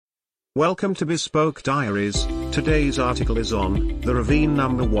Welcome to Bespoke Diaries. Today's article is on The Ravine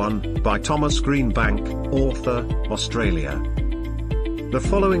 #1 by Thomas Greenbank, author, Australia. The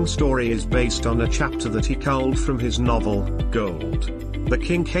following story is based on a chapter that he culled from his novel, Gold. The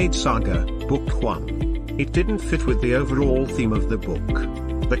Kincaid Saga, Book 1. It didn't fit with the overall theme of the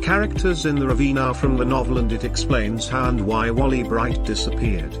book. The characters in the ravine are from the novel and it explains how and why Wally Bright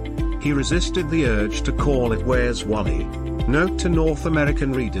disappeared. He resisted the urge to call it Where's Wally? Note to North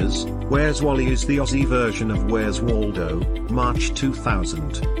American readers, Where's Wally is the Aussie version of Where's Waldo, March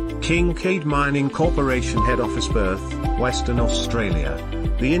 2000. Kincaid Mining Corporation Head Office, Perth, Western Australia.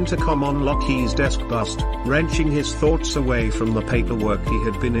 The intercom on Lockheed's desk buzzed, wrenching his thoughts away from the paperwork he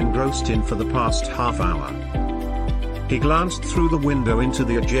had been engrossed in for the past half hour. He glanced through the window into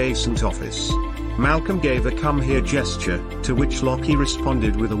the adjacent office. Malcolm gave a come here gesture, to which Lockie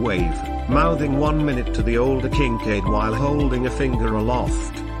responded with a wave, mouthing 1 minute to the older Kincaid while holding a finger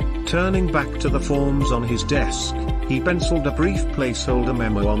aloft. Turning back to the forms on his desk, he penciled a brief placeholder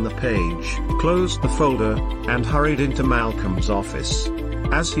memo on the page, closed the folder, and hurried into Malcolm's office.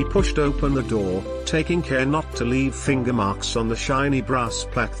 As he pushed open the door, taking care not to leave finger marks on the shiny brass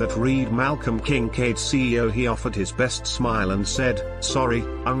plaque that read Malcolm Kincaid CEO, he offered his best smile and said, "Sorry,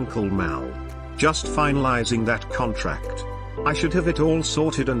 Uncle Mal. Just finalizing that contract. I should have it all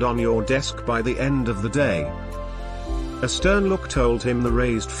sorted and on your desk by the end of the day." A stern look told him the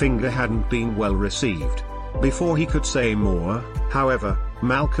raised finger hadn't been well received. Before he could say more, however,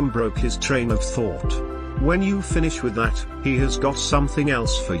 Malcolm broke his train of thought. "When you finish with that, he has got something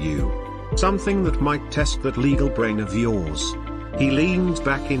else for you. Something that might test that legal brain of yours." He leaned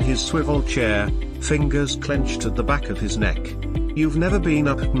back in his swivel chair, fingers clenched at the back of his neck. "You've never been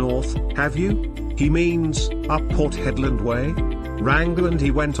up north, have you? He means, up Port Hedland way? Wrangell, and he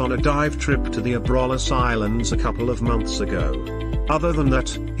went on a dive trip to the Abrolhos Islands a couple of months ago. Other than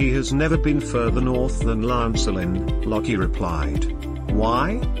that, he has never been further north than Lancelin," Lockie replied.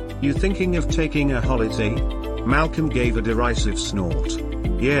 "Why? You thinking of taking a holiday?" Malcolm gave a derisive snort.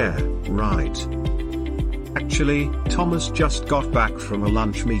 "Yeah, right. Actually, Thomas just got back from a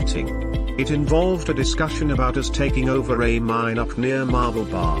lunch meeting. It involved a discussion about us taking over a mine up near Marble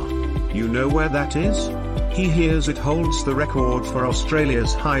Bar. You know where that is? He hears it holds the record for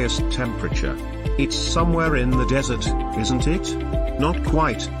Australia's highest temperature. It's somewhere in the desert, isn't it?" "Not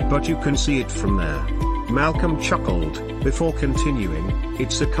quite, but you can see it from there." Malcolm chuckled, before continuing,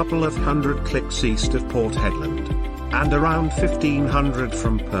 "It's a couple of hundred clicks east of Port Hedland. And around 1,500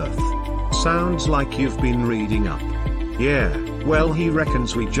 from Perth. Sounds like you've been reading up." "Yeah, well, he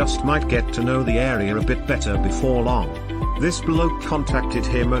reckons we just might get to know the area a bit better before long. This bloke contacted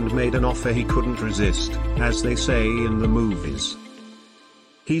him and made an offer he couldn't resist, as they say in the movies.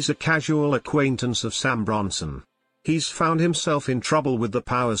 He's a casual acquaintance of Sam Bronson. He's found himself in trouble with the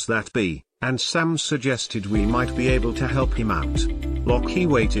powers that be, and Sam suggested we might be able to help him out." Lockie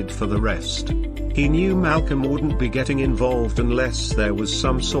waited for the rest. He knew Malcolm wouldn't be getting involved unless there was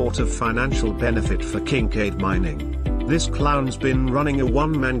some sort of financial benefit for Kincaid Mining. This clown's been running a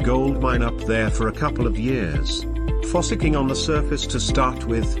one-man gold mine up there for a couple of years. Fossicking on the surface to start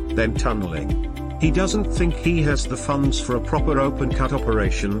with, then tunneling. He doesn't think he has the funds for a proper open-cut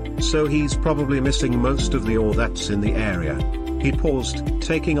operation, so he's probably missing most of the ore that's in the area. He paused,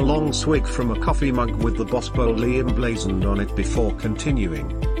 taking a long swig from a coffee mug with the boss boldly emblazoned on it before continuing.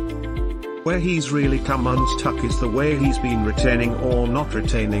 "Where he's really come unstuck is the way he's been retaining or not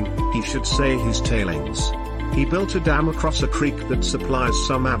retaining, he should say, his tailings. He built a dam across a creek that supplies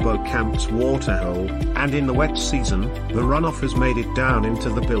some Abo Camp's waterhole, and in the wet season, the runoff has made it down into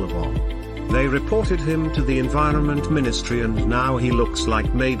the Billabong. They reported him to the Environment Ministry and now he looks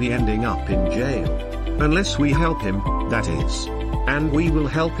like maybe ending up in jail. Unless we help him, that is. And we will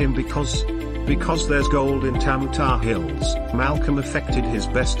help him because there's gold in Tamtar Hills." Malcolm effected his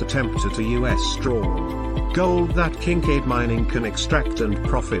best attempt at a US drawl. "Gold that Kincaid Mining can extract and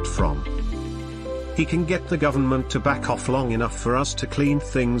profit from. He can get the government to back off long enough for us to clean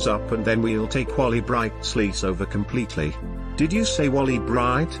things up and then we'll take Wally Bright's lease over completely." "Did you say Wally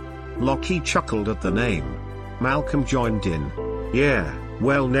Bright?" Lockie chuckled at the name. Malcolm joined in. "Yeah,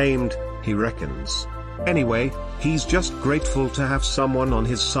 well named, he reckons. Anyway, he's just grateful to have someone on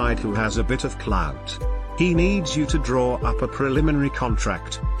his side who has a bit of clout. He needs you to draw up a preliminary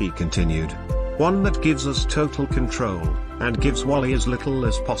contract," he continued. "One that gives us total control, and gives Wally as little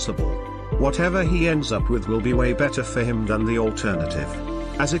as possible. Whatever he ends up with will be way better for him than the alternative.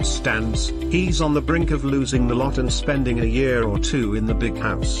 As it stands, he's on the brink of losing the lot and spending a year or two in the big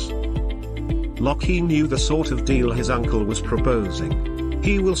house." Lockie knew the sort of deal his uncle was proposing.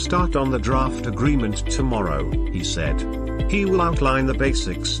 "He will start on the draft agreement tomorrow," he said. He will outline the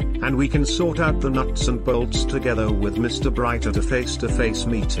basics, and we can sort out the nuts and bolts together with Mr. Bright at a face-to-face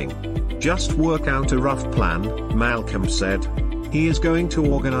meeting. Just work out a rough plan, Malcolm said. He is going to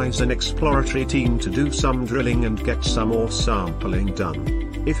organize an exploratory team to do some drilling and get some ore sampling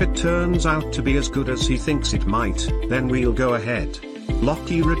done. If it turns out to be as good as he thinks it might, then we'll go ahead.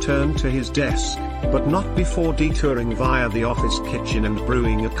 Lockie returned to his desk, but not before detouring via the office kitchen and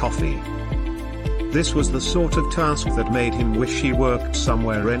brewing a coffee. This was the sort of task that made him wish he worked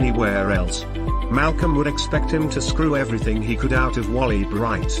anywhere else. Malcolm would expect him to screw everything he could out of Wally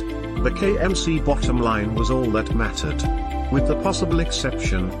Bright. The KMC bottom line was all that mattered. With the possible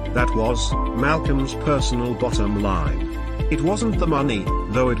exception, that was, Malcolm's personal bottom line. It wasn't the money,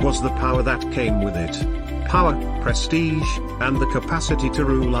 though it was the power that came with it. Power, prestige, and the capacity to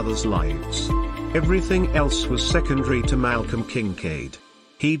rule others' lives. Everything else was secondary to Malcolm Kincaid.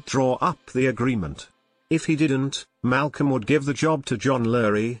 He'd draw up the agreement. If he didn't, Malcolm would give the job to John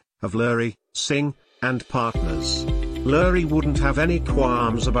Lurie, of Lurie, Singh, and Partners. Lurie wouldn't have any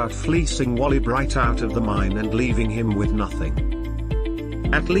qualms about fleecing Wally Bright out of the mine and leaving him with nothing.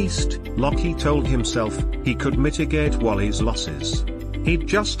 At least, Lockie told himself, he could mitigate Wally's losses. He'd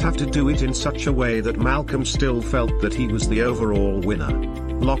just have to do it in such a way that Malcolm still felt that he was the overall winner.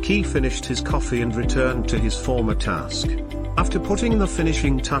 Lockie finished his coffee and returned to his former task. After putting the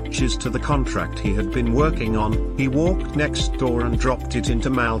finishing touches to the contract he had been working on, he walked next door and dropped it into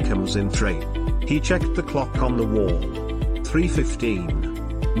Malcolm's in tray. He checked the clock on the wall.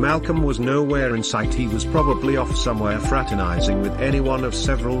 3:15. Malcolm was nowhere in sight. He was probably off somewhere fraternizing with any one of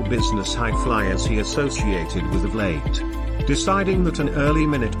several business high-flyers he associated with of late. Deciding that an early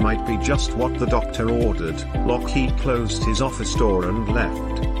minute might be just what the doctor ordered, Lockie closed his office door and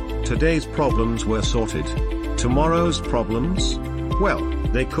left. Today's problems were sorted. Tomorrow's problems? Well,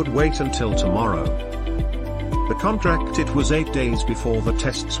 they could wait until tomorrow. The contract. It was 8 days before the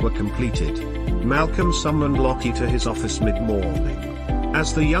tests were completed. Malcolm summoned Lockie to his office mid-morning.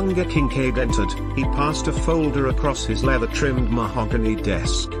 As the younger Kincaid entered, he passed a folder across his leather-trimmed mahogany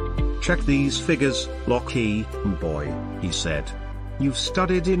desk. "Check these figures, Lockie, boy," he said. "You've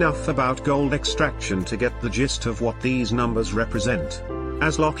studied enough about gold extraction to get the gist of what these numbers represent."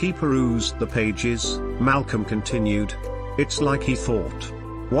 As Lockie perused the pages, Malcolm continued, "It's like he thought.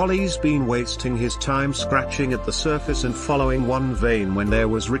 Wally's been wasting his time scratching at the surface and following one vein when there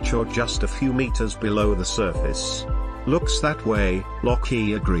was rich ore just a few meters below the surface." "Looks that way,"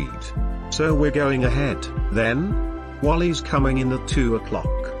 Lockie agreed. "So we're going ahead, then? Wally's coming in at 2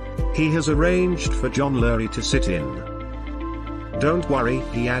 o'clock. He has arranged for John Lurie to sit in. Don't worry,"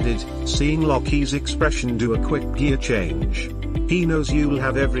 he added, seeing Lockie's expression do a quick gear change. "He knows you'll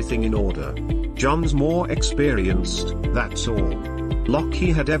have everything in order. John's more experienced, that's all."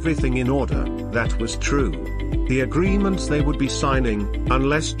 Lockie had everything in order, that was true. The agreement they would be signing,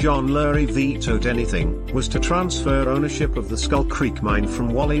 unless John Lurie vetoed anything, was to transfer ownership of the Skull Creek mine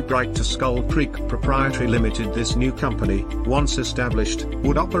from Wally Bright to Skull Creek Proprietary Limited. This new company, once established,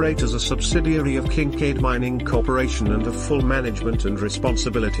 would operate as a subsidiary of Kincaid Mining Corporation and have full management and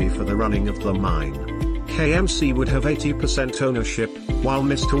responsibility for the running of the mine. KMC would have 80% ownership, while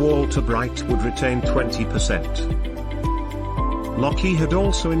Mr. Walter Bright would retain 20%. Lockie had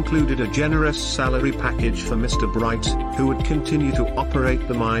also included a generous salary package for Mr. Bright, who would continue to operate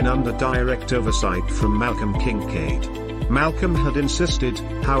the mine under direct oversight from Malcolm Kincaid. Malcolm had insisted,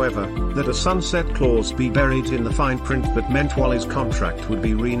 however, that a sunset clause be buried in the fine print that meant Wally's contract would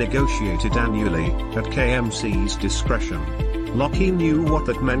be renegotiated annually, at KMC's discretion. Lockie knew what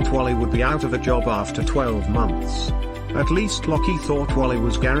that meant. Wally would be out of a job after 12 months. At least Lockie thought Wally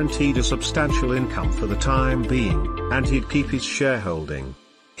was guaranteed a substantial income for the time being, and he'd keep his shareholding.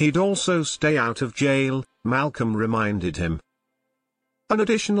 He'd also stay out of jail, Malcolm reminded him. An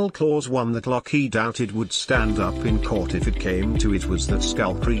additional clause, one that Lockie doubted would stand up in court if it came to it, was that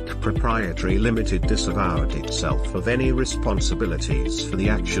Skull Creek Proprietary Limited disavowed itself of any responsibilities for the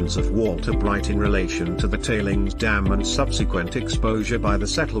actions of Walter Bright in relation to the tailings dam and subsequent exposure by the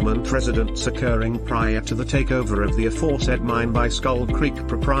settlement residents occurring prior to the takeover of the aforesaid mine by Skull Creek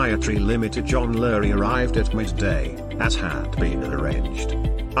Proprietary Limited. John Lurie arrived at midday, as had been arranged.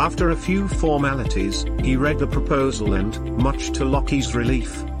 After a few formalities, he read the proposal and, much to Lockie's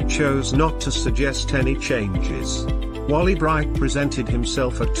relief, chose not to suggest any changes. Wally Bright presented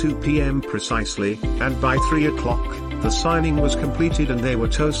himself at 2 p.m. precisely, and by 3 o'clock, the signing was completed and they were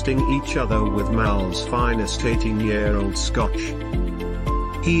toasting each other with Mal's finest 18-year-old scotch.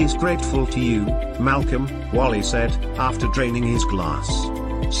 "He is grateful to you, Malcolm," Wally said, after draining his glass.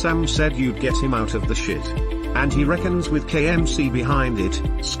 "Sam said you'd get him out of the shit. And he reckons with KMC behind it,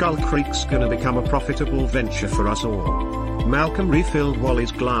 Skull Creek's gonna become a profitable venture for us all." Malcolm refilled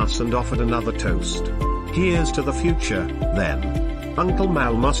Wally's glass and offered another toast. "Here's to the future, then. Uncle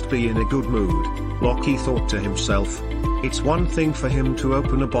Mal must be in a good mood," Lockie thought to himself. It's one thing for him to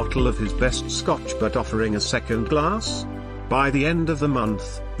open a bottle of his best scotch, but offering a second glass? By the end of the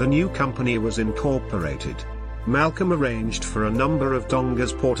month, the new company was incorporated. Malcolm arranged for a number of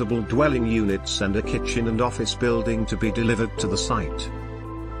Donga's portable dwelling units and a kitchen and office building to be delivered to the site.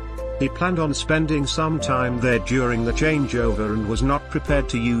 He planned on spending some time there during the changeover and was not prepared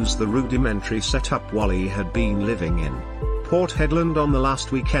to use the rudimentary setup Wally had been living in. Port Hedland. On the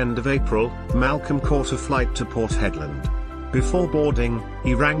last weekend of April, Malcolm caught a flight to Port Hedland. Before boarding,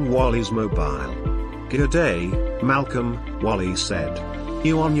 he rang Wally's mobile. "G'day, Malcolm," Wally said.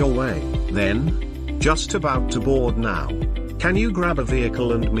 "You on your way, then?" "Just about to board now. Can you grab a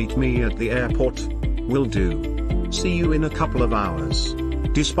vehicle and meet me at the airport?" "Will do. See you in a couple of hours."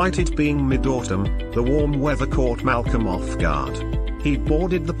 Despite it being mid-autumn, the warm weather caught Malcolm off guard. He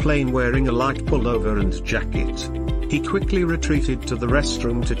boarded the plane wearing a light pullover and jacket. He quickly retreated to the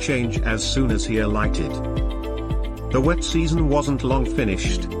restroom to change as soon as he alighted. The wet season wasn't long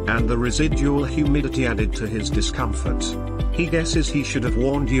finished, and the residual humidity added to his discomfort. "He guesses he should have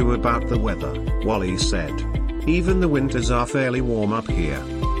warned you about the weather," Wally said. "Even the winters are fairly warm up here.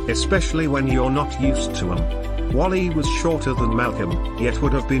 Especially when you're not used to them." Wally was shorter than Malcolm, yet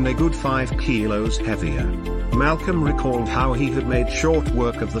would have been a good 5 kilos heavier. Malcolm recalled how he had made short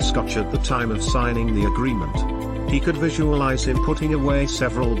work of the scotch at the time of signing the agreement. He could visualize him putting away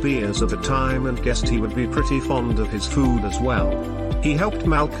several beers at a time and guessed he would be pretty fond of his food as well. He helped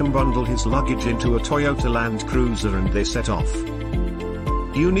Malcolm bundle his luggage into a Toyota Land Cruiser and they set off.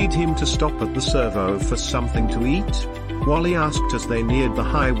 "You need him to stop at the servo for something to eat?" Wally asked as they neared the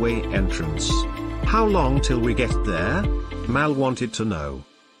highway entrance. "How long till we get there?" Mal wanted to know.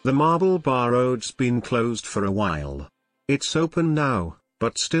 "The Marble Bar Road's been closed for a while. It's open now,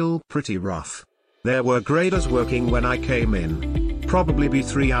 but still pretty rough. There were graders working when I came in. Probably be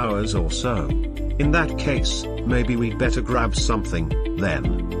 3 hours or so." "In that case, maybe we'd better grab something,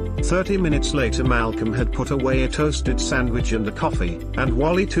 then." 30 minutes later, Malcolm had put away a toasted sandwich and a coffee, and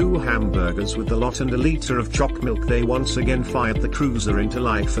Wally 2 hamburgers with the lot and a liter of choc milk. They once again fired the cruiser into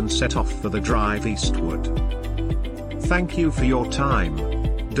life and set off for the drive eastward. Thank you for your time.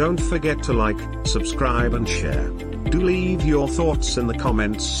 Don't forget to like, subscribe and share. Do leave your thoughts in the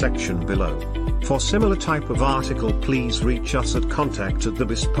comments section below. For similar type of article, please reach us at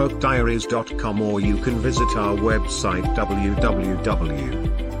contact@thebespokediaries.com, or you can visit our website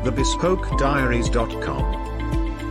www.thebespokediaries.com.